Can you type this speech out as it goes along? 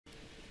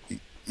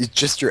it's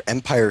just your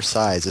empire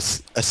size.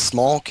 A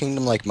small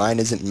kingdom like mine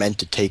isn't meant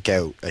to take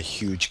out a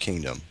huge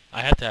kingdom.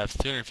 I have to have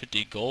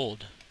 350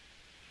 gold.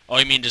 Oh,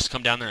 you mean just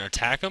come down there and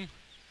attack them?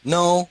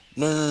 No,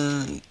 no,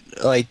 no, no,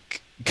 no.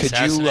 Like, could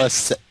you,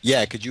 Assassinate?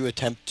 yeah, could you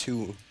attempt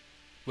to,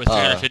 With uh,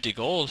 350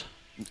 gold?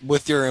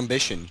 with your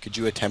ambition, could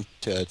you attempt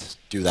to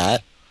do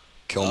that?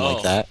 Kill him like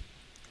Oh. that?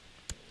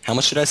 How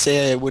much did I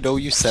say I would owe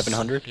you?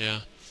 700?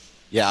 Yeah.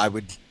 Yeah, I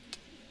would,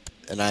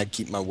 and I'd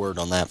keep my word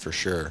on that for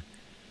sure.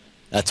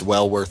 That's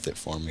well worth it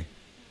for me.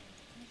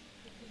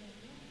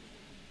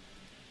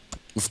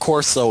 Of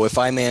course, though, if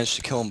I manage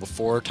to kill him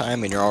before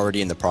time and you're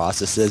already in the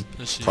Let's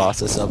see.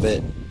 process of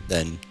it,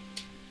 then,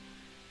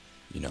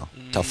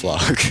 tough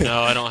luck.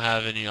 No, I don't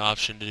have any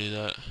option to do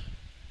that.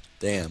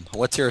 Damn.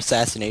 What's your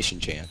assassination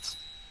chance?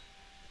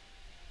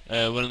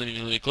 Wouldn't let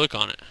me click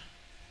on it.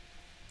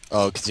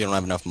 Oh, because you don't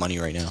have enough money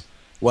right now.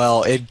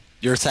 Well,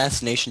 your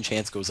assassination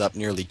chance goes up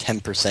nearly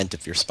 10%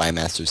 if your spy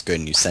master's good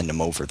and you send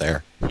him over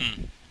there.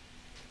 Hmm.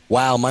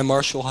 Wow, my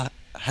marshal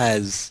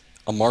has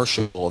a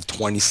marshal of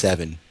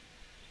 27.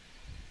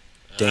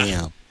 Ah.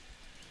 Damn.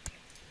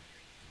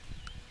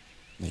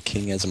 My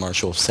king has a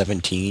marshal of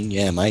 17.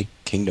 Yeah, my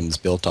kingdom's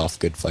built off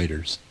good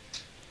fighters.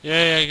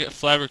 Yeah, yeah,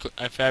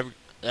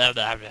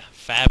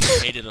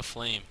 fabricated a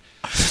flame.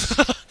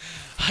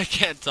 I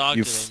can't talk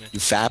today, man. You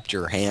fapped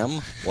your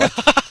ham? What?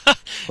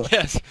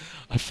 Yes,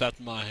 I fapped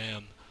my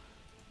ham.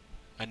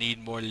 I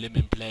need more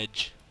lemon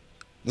pledge.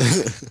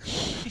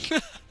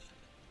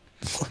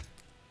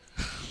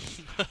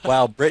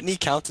 Wow, Brittany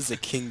counts as a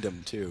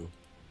kingdom too.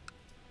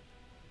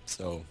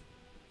 So,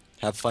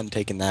 have fun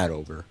taking that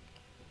over.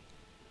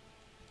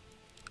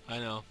 I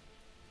know.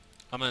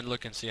 I'm gonna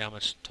look and see how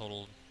much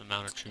total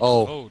amount of troops.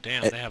 Oh, Oh,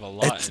 damn, and, they have a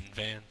lot and, in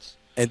advance.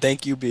 and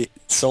thank you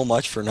so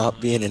much for not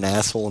being an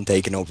asshole and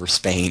taking over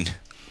Spain.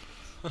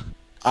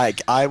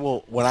 I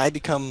will, when I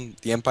become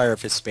the Empire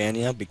of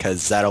Hispania,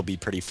 because that'll be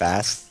pretty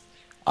fast,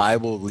 I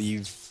will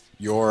leave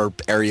your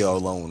area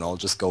alone. I'll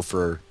just go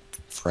for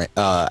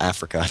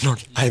Africa.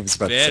 I You was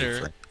about to say better.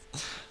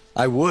 France.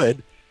 I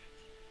would,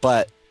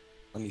 but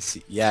let me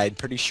see. Yeah, I'm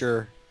pretty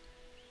sure.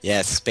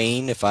 Yeah,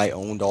 Spain, if I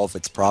owned all of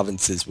its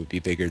provinces, would be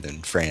bigger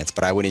than France,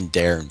 but I wouldn't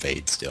dare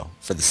invade still,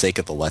 for the sake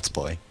of the Let's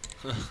Play.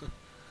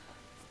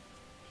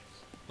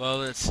 Well,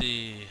 let's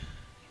see.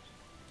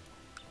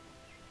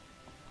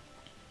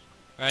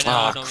 Right now,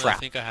 I Ah, don't really crap.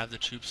 think I have the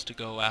troops to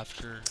go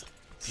after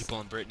people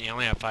in Brittany. I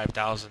only have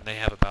 5,000. They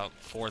have about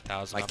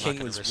 4,000. My I'm not king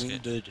gonna was risk it.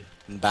 wounded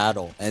in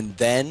battle, and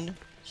then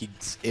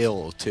he's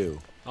ill, too.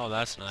 Oh,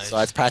 that's So that's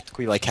nice.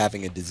 practically like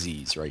having a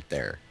disease right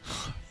there.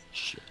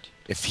 Shit.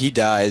 If he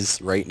dies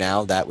right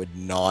now, that would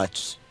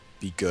not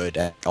be good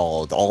at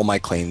all. All my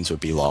claims would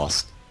be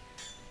lost.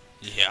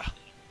 Yeah.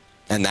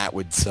 And that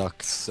would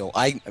suck. So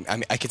I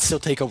mean, I could still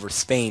take over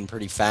Spain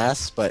pretty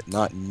fast, but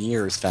not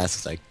near as fast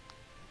as I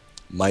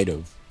might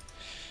have.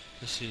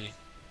 Let's see.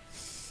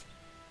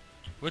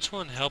 Which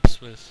one helps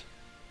with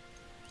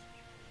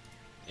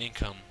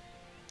income?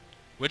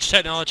 Which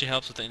technology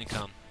helps with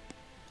income?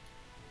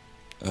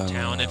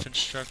 Town Uh,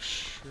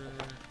 infrastructure?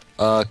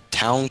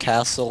 town,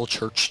 castle,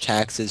 church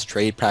taxes,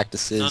 trade No,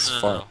 practices,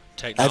 no, no, no.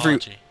 every,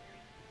 Technology.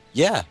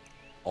 yeah,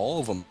 all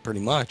of them pretty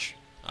much.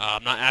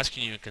 I'm not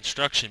asking you a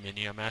construction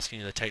menu. I'm asking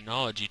you the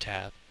technology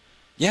tab.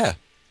 Yeah,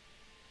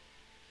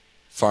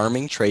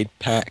 farming, trade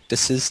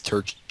practices,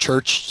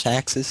 church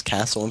taxes,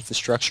 castle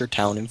infrastructure,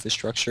 town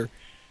infrastructure,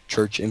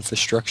 church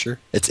infrastructure.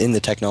 It's in the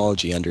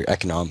technology under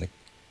economic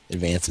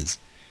advances.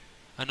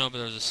 I know, but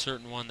there's a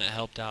certain one that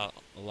helped out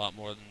a lot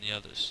more than the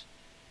others.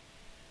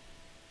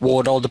 Well,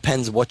 it all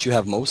depends what you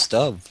have most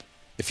of.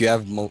 If you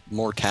have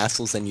more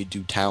castles than you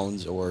do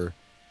towns or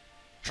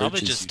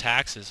Probably churches, just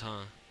taxes,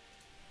 huh?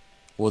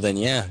 well then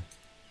yeah,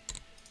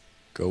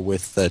 go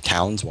with the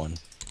towns one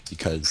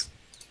because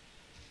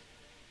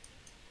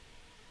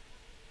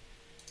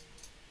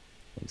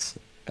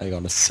I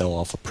gotta sell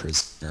off a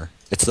prisoner.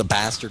 It's the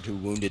bastard who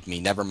wounded me.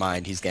 Never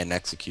mind, he's getting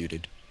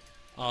executed.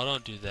 Oh,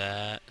 don't do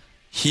that.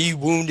 He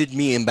wounded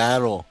me in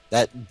battle.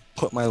 That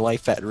put my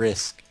life at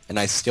risk, and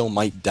I still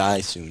might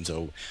die soon.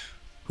 So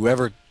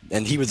whoever,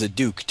 and he was a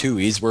duke too.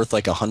 He's worth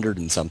like 100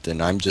 and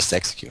something. I'm just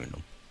executing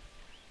him.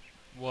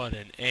 What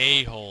an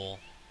a-hole.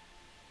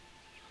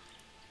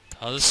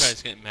 Oh, this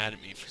guy's getting mad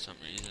at me for some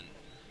reason.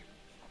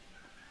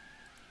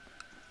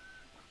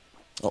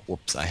 Oh,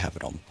 whoops! I have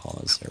it on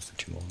pause there for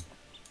too long.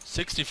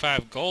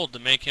 65 gold to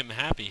make him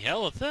happy.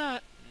 Hell with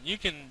that. You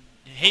can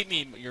hate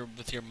me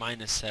with your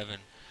 -7.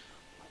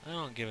 I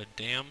don't give a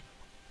damn.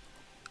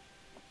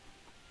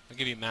 I'll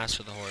give you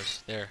Master of the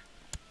Horse. There.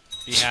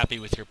 Be happy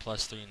with your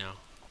 +3 now.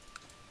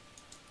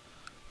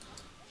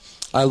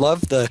 I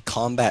love the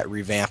combat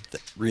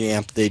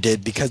reamp they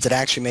did because it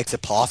actually makes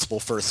it possible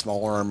for a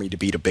smaller army to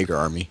beat a bigger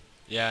army.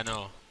 Yeah, I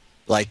know.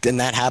 Like, and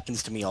that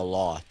happens to me a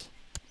lot.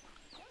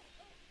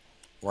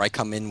 Where I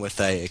come in with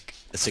a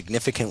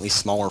significantly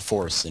smaller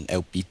force and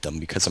outbeat them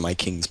because of my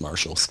king's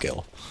martial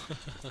skill.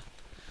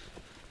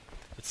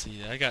 Let's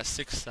see. I got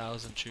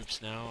 6,000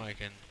 troops now.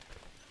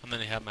 I'm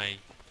gonna have my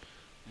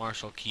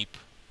marshal keep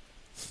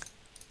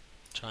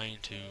trying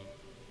to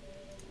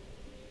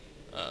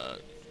Uh,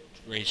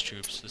 raise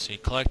troops. Let's see.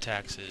 Collect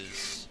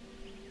taxes.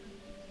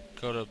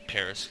 Go to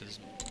Paris because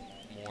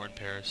more in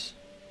Paris.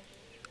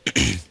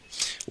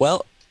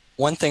 Well,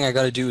 one thing I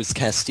gotta do is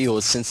Castile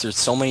is since there's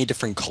so many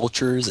different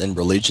cultures and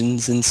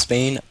religions in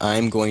Spain,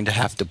 I'm going to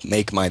have to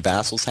make my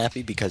vassals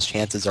happy because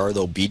chances are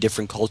there'll be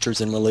different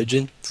cultures and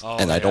religions, Oh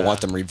and I don't want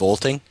yeah. them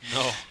revolting.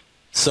 No.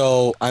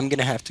 So I'm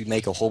gonna have to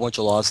make a whole bunch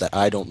of laws that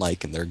I don't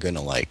like, and they're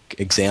gonna like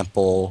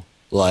example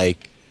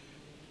like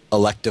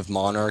elective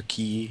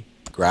monarchy,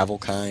 gravel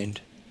kind,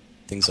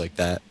 things like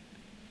that.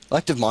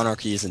 Elective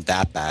monarchy isn't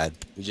that bad.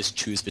 We just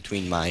choose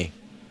between my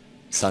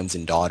sons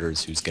and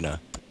daughters who's gonna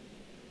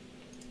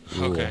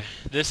Okay. rule.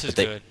 This is But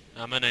they good.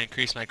 I'm gonna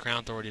increase my crown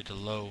authority to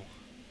low.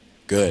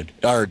 good.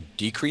 Or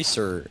decrease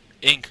or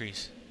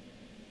Increase.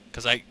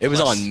 Cause I it was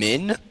on plus.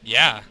 min?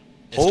 Yeah.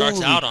 It starts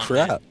Holy out on min.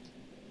 crap.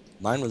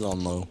 Mine was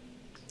on low.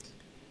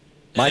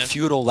 And My if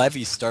feudal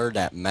levy started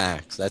at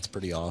max. That's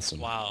pretty awesome.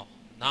 wow.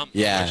 Not. I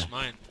Yeah. wish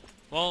mine.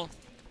 Well,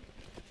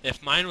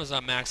 if mine was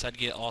on max, I'd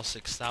get all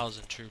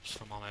 6,000 troops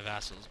from all my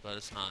vassals, but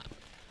it's not.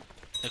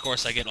 Of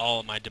course, I get all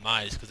of my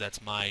demise because that's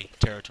my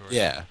territory.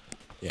 Yeah.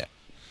 Yeah.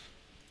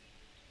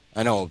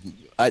 I know.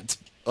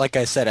 Like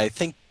I said, I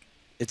think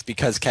it's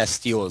because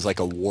Castile is like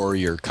a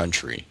warrior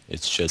country.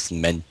 It's just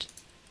meant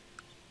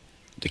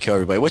to kill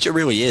everybody, which it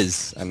really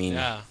is. I mean,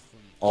 Yeah.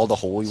 all the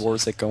holy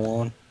wars that go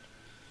on.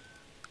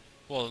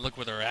 Well, look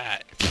where they're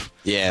at.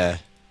 Yeah.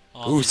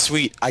 All Ooh, these.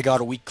 sweet. I got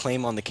a weak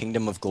claim on the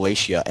Kingdom of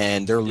Galatia,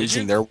 and they're Did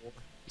losing you? their war.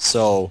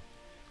 So,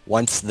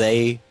 once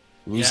they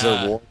lose their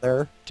Yeah. war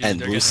there Dude, and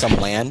they're lose some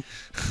gonna. land,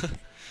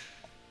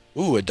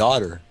 ooh, a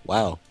daughter.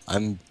 Wow.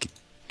 I'm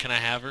Can I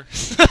have her?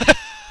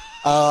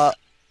 uh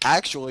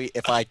actually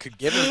if I could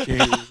give her to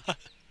you,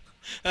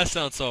 That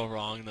sounds so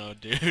wrong, though,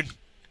 dude.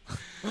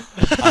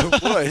 I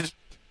would.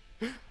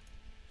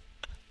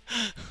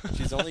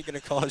 She's only going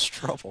to cause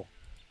trouble.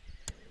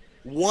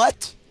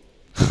 What?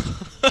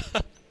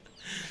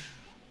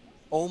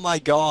 Oh my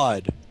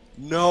god.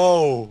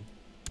 No.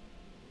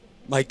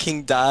 My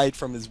king died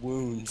from his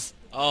wounds.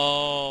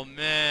 Oh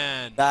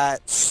man.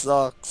 That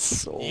sucks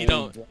so You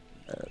don't.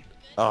 bad.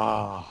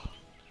 Ah.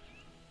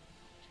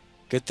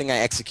 Good thing I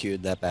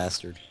executed that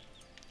bastard.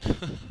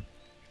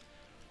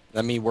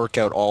 Let me work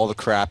out all the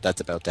crap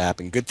that's about to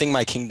happen. Good thing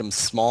my kingdom's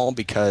small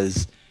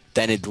because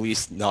then at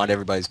least not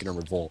everybody's gonna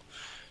revolt.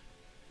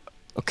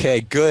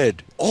 Okay,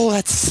 good. Oh,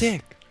 that's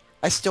sick.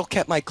 I still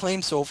kept my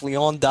claim, so if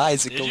Leon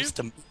dies, it Did you? goes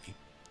to me.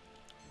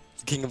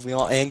 King of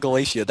Leon and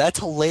Galatia. That's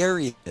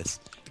hilarious.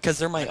 Because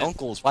they're I my didn't.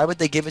 uncles. Why would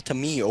they give it to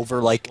me over,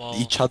 like, Well,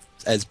 each other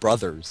as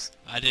brothers?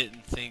 I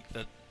didn't think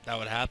that that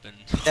would happen.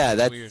 Yeah,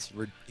 That's weird. that's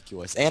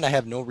ridiculous. And I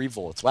have no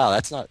revolts. Wow,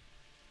 that's not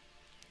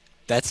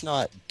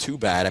too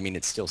bad. I mean,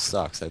 it still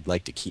sucks. I'd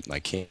like to keep my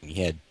king.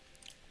 He had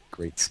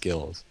great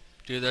skills.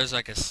 Dude, there's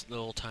like a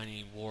little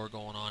tiny war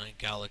going on in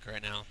Gallic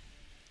right now.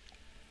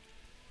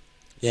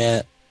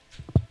 Yeah.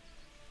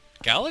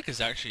 Gallic is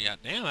actually, yeah,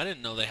 damn, I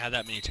didn't know they had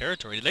that many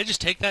territory. Did they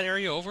just take that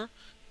area over?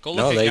 Go look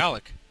No, at they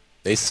Gallic.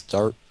 they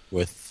start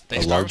with They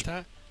a start large. with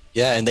that?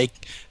 Yeah, and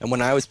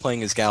when I was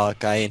playing as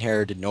Gallic, I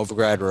inherited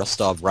Novigrad,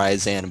 Rostov,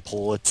 Ryazan, and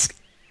Politsk.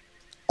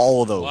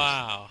 All of those.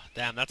 Wow.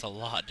 Damn, that's a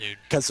lot, dude.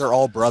 Because they're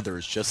all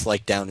brothers, just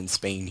like down in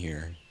Spain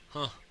here.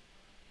 Huh.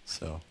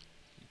 So,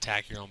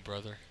 Attack your own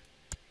brother.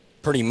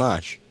 pretty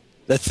much.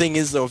 The thing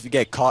is, though, if you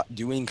get caught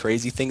doing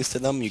crazy things to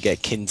them, you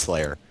get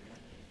Kinslayer.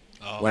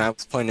 Oh. When I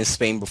was playing as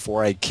Spain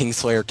before, I had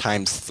Kingslayer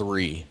times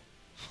 3.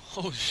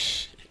 Oh,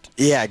 shit.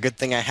 Yeah, good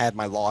thing I had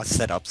my law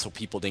set up so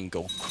people didn't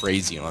go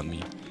crazy on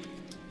me.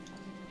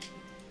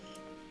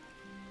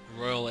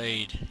 Royal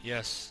aid.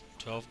 Yes.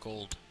 12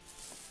 gold.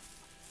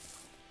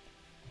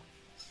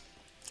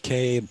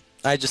 Okay,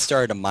 I just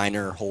started a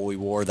minor holy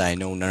war that I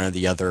know none of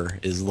the other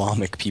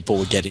Islamic people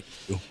would get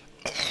into.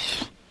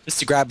 Just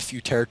to grab a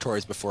few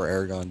territories before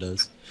Aragon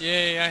does.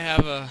 Yay, I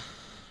have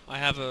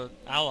a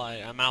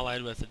ally. I'm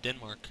allied with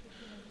Denmark.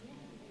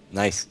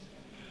 Nice.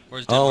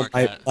 Where's Oh, Denmark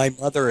at? my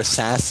mother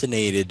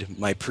assassinated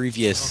my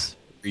previous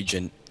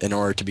regent in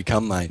order to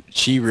become mine.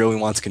 She really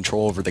wants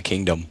control over the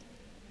kingdom.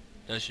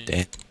 Does she?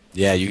 Damn.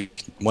 Yeah,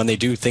 when they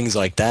do things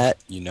like that,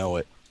 you know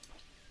it.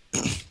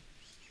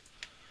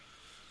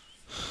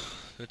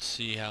 Let's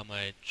see how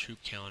my troop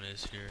count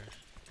is here.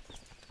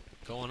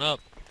 Going up.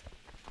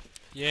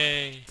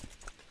 Yay.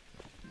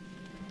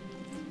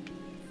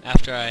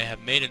 After I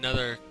have made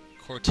another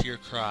courtier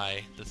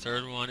cry, the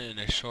third one in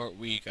a short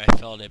week, I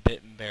felt a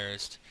bit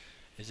embarrassed.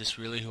 Is this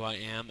really who I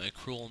am? A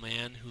cruel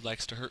man who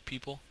likes to hurt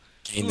people?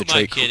 Gain Who the am I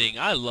trait kidding?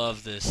 I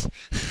love this.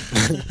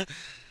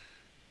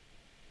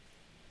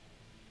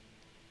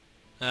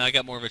 I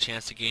got more of a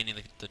chance to gain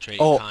the trait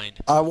Oh, kind.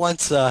 I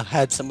once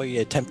had somebody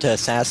attempt to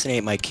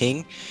assassinate my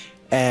king,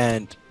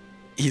 and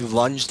he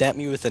lunged at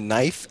me with a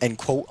knife, and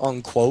quote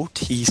unquote,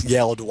 he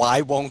yelled,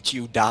 "Why won't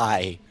you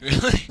die?"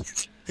 Really?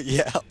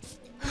 Yeah.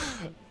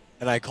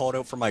 And I called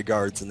out for my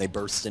guards, and they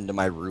burst into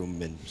my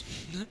room, and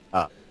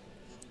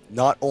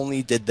not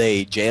only did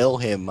they jail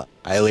him,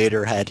 I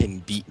later had him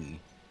beaten,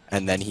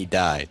 and then he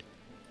died.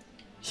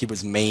 He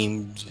was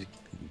maimed,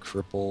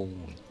 crippled.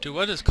 Dude,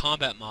 what is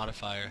combat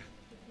modifier?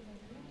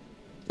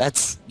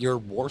 That's your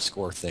war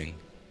score thing.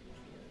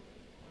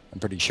 I'm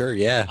pretty sure,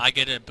 yeah. I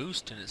get a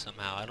boost in it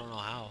somehow. I don't know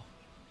how.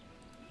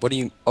 What do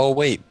you... Oh,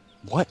 wait.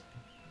 What?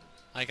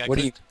 Like What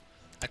do you...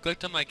 I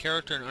clicked on my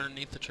character and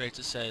underneath the traits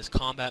it says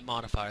combat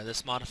modifier.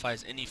 This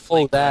modifies any Oh,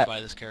 flank led that...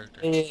 by this character.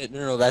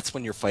 No, that's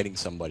when you're fighting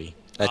somebody.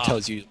 That Ah,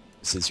 tells you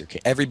this is your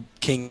king. Every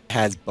king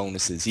has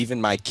bonuses.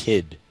 Even my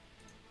kid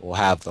will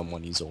have them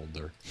when he's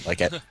older. Like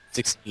at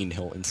 16,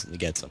 he'll instantly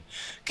get them.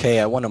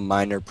 Okay, I want a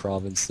minor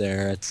province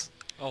there. It's...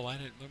 oh, what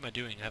am I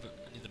doing? I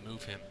need to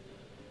move him.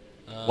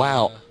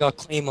 Wow, I got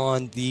claim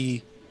on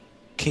the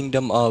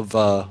Kingdom of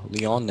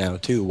Leon now,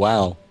 too.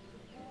 Wow.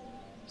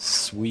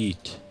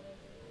 Sweet.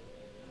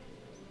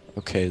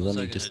 Okay, What let was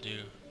I me gonna just... do?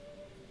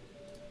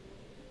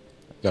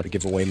 Gotta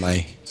give away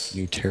my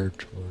new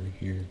territory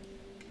here.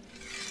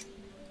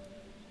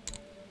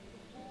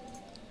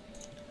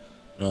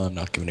 No, I'm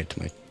not giving it to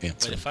my Wait,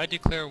 dancer. if I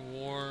declare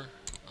war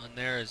on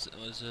there, is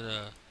it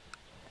a...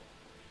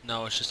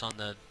 No, it's just on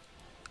the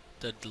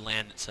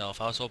land itself.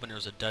 I was hoping there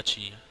was a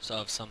duchy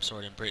of some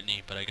sort in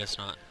Brittany, but I guess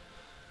not.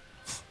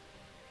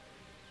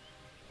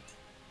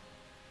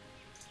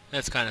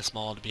 That's kind of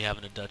small to be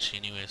having a duchy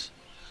anyways.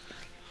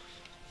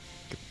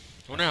 I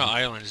wonder how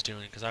Ireland is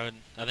doing, because I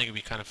think it'd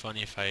be kind of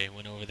funny if I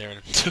went over there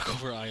and took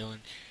over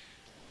Ireland.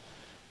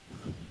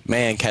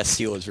 Man,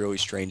 Castile is really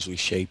strangely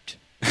shaped.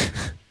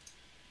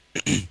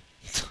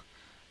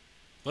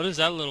 What is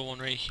that little one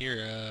right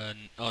here?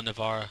 Oh,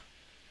 Navarra. Oh,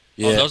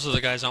 Yeah. those are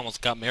the guys I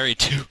almost got married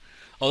to.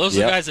 Oh, those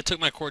are the Yep. guys that took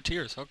my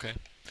courtiers. Okay.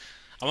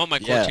 I want my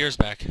Yeah. courtiers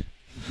back.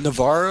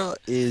 Navarra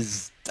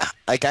is...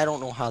 Like, I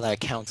don't know how that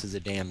counts as a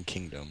damn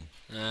kingdom.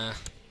 Uh,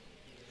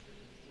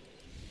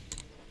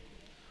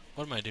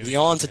 what am I doing?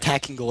 Leon's Okay.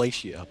 attacking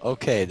Galatia.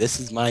 Okay, this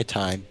is my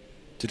time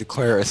to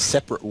declare a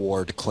separate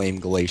war to claim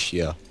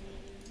Galatia.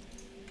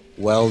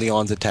 Well,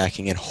 Leon's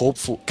attacking, and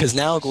hopeful... Because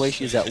now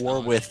Galatia is at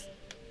war with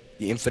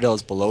the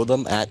infidels below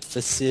them at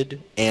Facid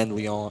and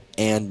Leon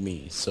and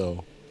me,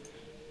 so...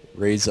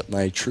 Raise up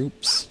my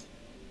troops.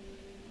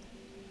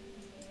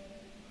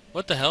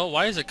 What the hell?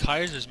 Why is the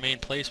Kaiser's main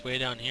place way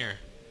down here?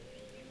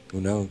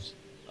 Who knows?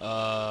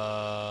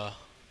 Uh...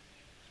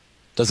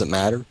 Doesn't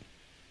matter.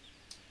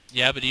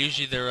 Yeah, but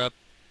usually they're up,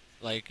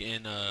 like,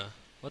 in,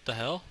 what the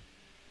hell?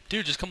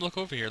 Dude, just come look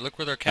over here. Look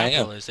where their I am.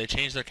 capital is. They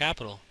changed their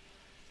capital.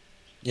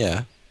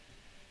 Yeah.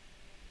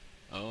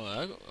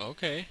 Oh,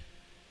 okay.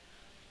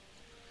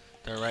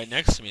 They're right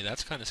next to me.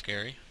 That's kind of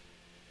scary.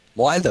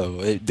 Why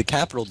though? The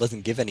capital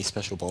doesn't give any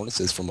special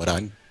bonuses from what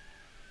I'm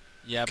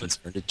Yeah, but,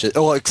 concerned. It just,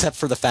 oh, except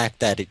for the fact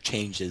that it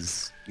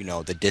changes,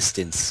 the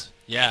distance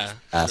yeah.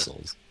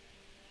 vassals.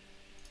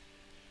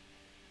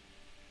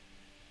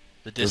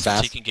 The Or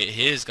distance he can get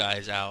his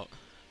guys out.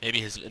 Maybe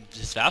his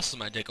vassals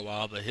might take a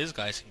while, but his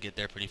guys can get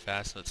there pretty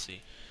fast. Let's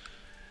see.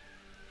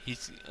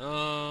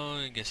 Oh,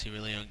 I guess he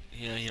really don't,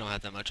 he don't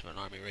have that much of an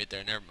army right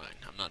there. Never mind.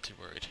 I'm not too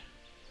worried.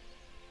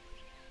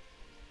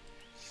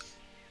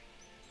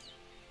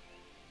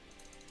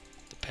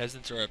 The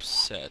peasants are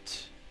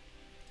upset.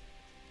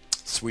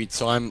 Sweet.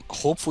 So I'm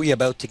hopefully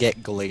about to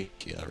get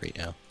Galatia right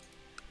now.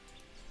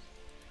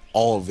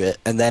 All of it,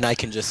 and then I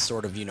can just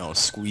sort of,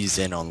 squeeze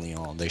in on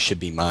Leon. They should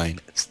be mine.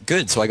 It's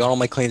good. So I got all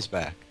my claims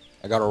back.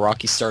 I got a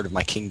rocky start of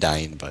my king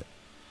dying, but...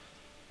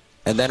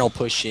 And then I'll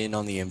push in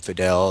on the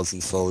infidels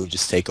and slowly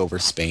just take over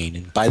Spain.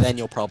 And by then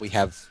you'll probably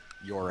have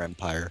your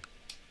empire.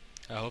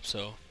 I hope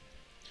so.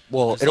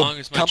 Well, As it'll long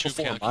as my come troop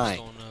before count keeps mine.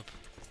 going up.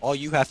 All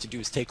you have to do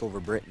is take over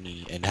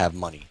Brittany and have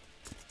money.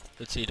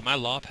 Let's see. Did my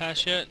law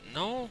pass yet?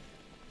 No.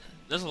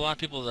 There's a lot of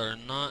people that are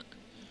not.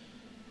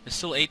 There's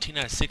still 18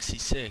 out of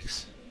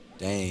 66.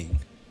 Dang.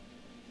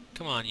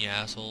 Come on, you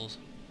assholes.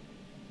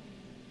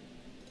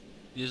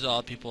 These are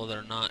all people that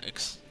are not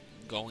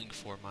going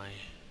for my...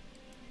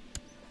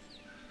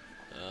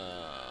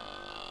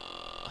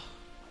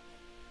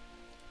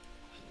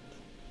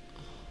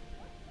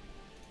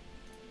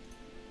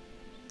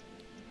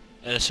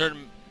 At a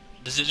certain...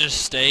 Does it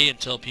just stay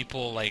until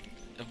people, like,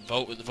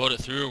 vote it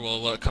through, or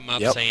will it come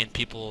up Yep. saying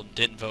people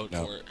didn't vote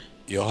No. for it?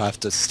 You'll have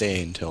to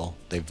stay until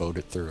they vote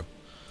it through.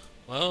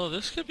 Well,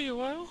 this could be a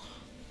while.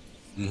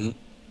 Mm-hmm.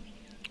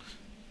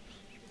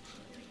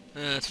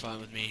 That's fine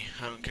with me.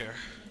 I don't care.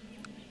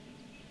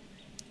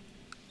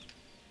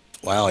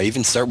 Wow, I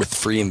even start with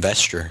free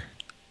investor.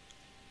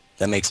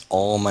 That makes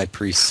all my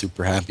priests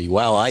super happy.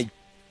 Wow, I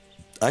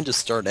just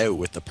start out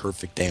with the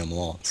perfect damn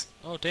laws.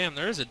 Oh, damn,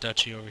 there is a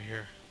duchy over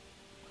here.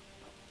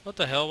 What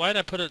the hell? Why did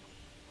I put it...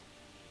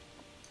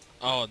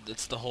 Oh,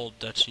 it's the whole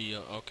duchy.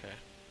 Okay.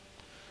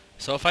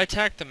 So if I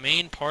attack the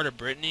main part of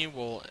Brittany,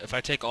 if I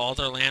take all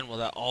their land, will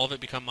that all of it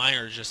become mine,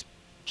 or just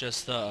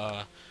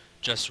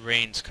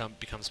Reigns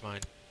becomes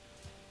mine?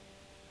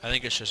 I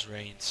think it's just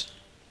Reigns.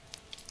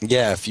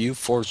 Yeah, if you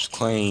force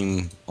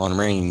claim on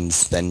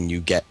Reigns, then you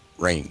get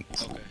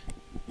Reigns. Okay.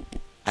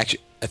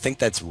 Actually, I think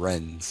that's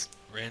Rennes.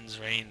 Reigns,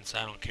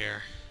 I don't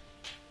care.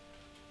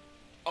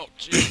 Oh,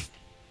 jeez.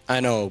 I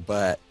know,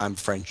 but I'm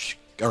French,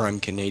 or I'm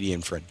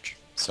Canadian French,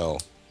 so...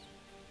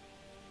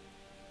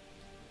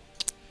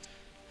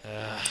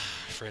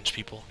 French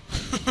people.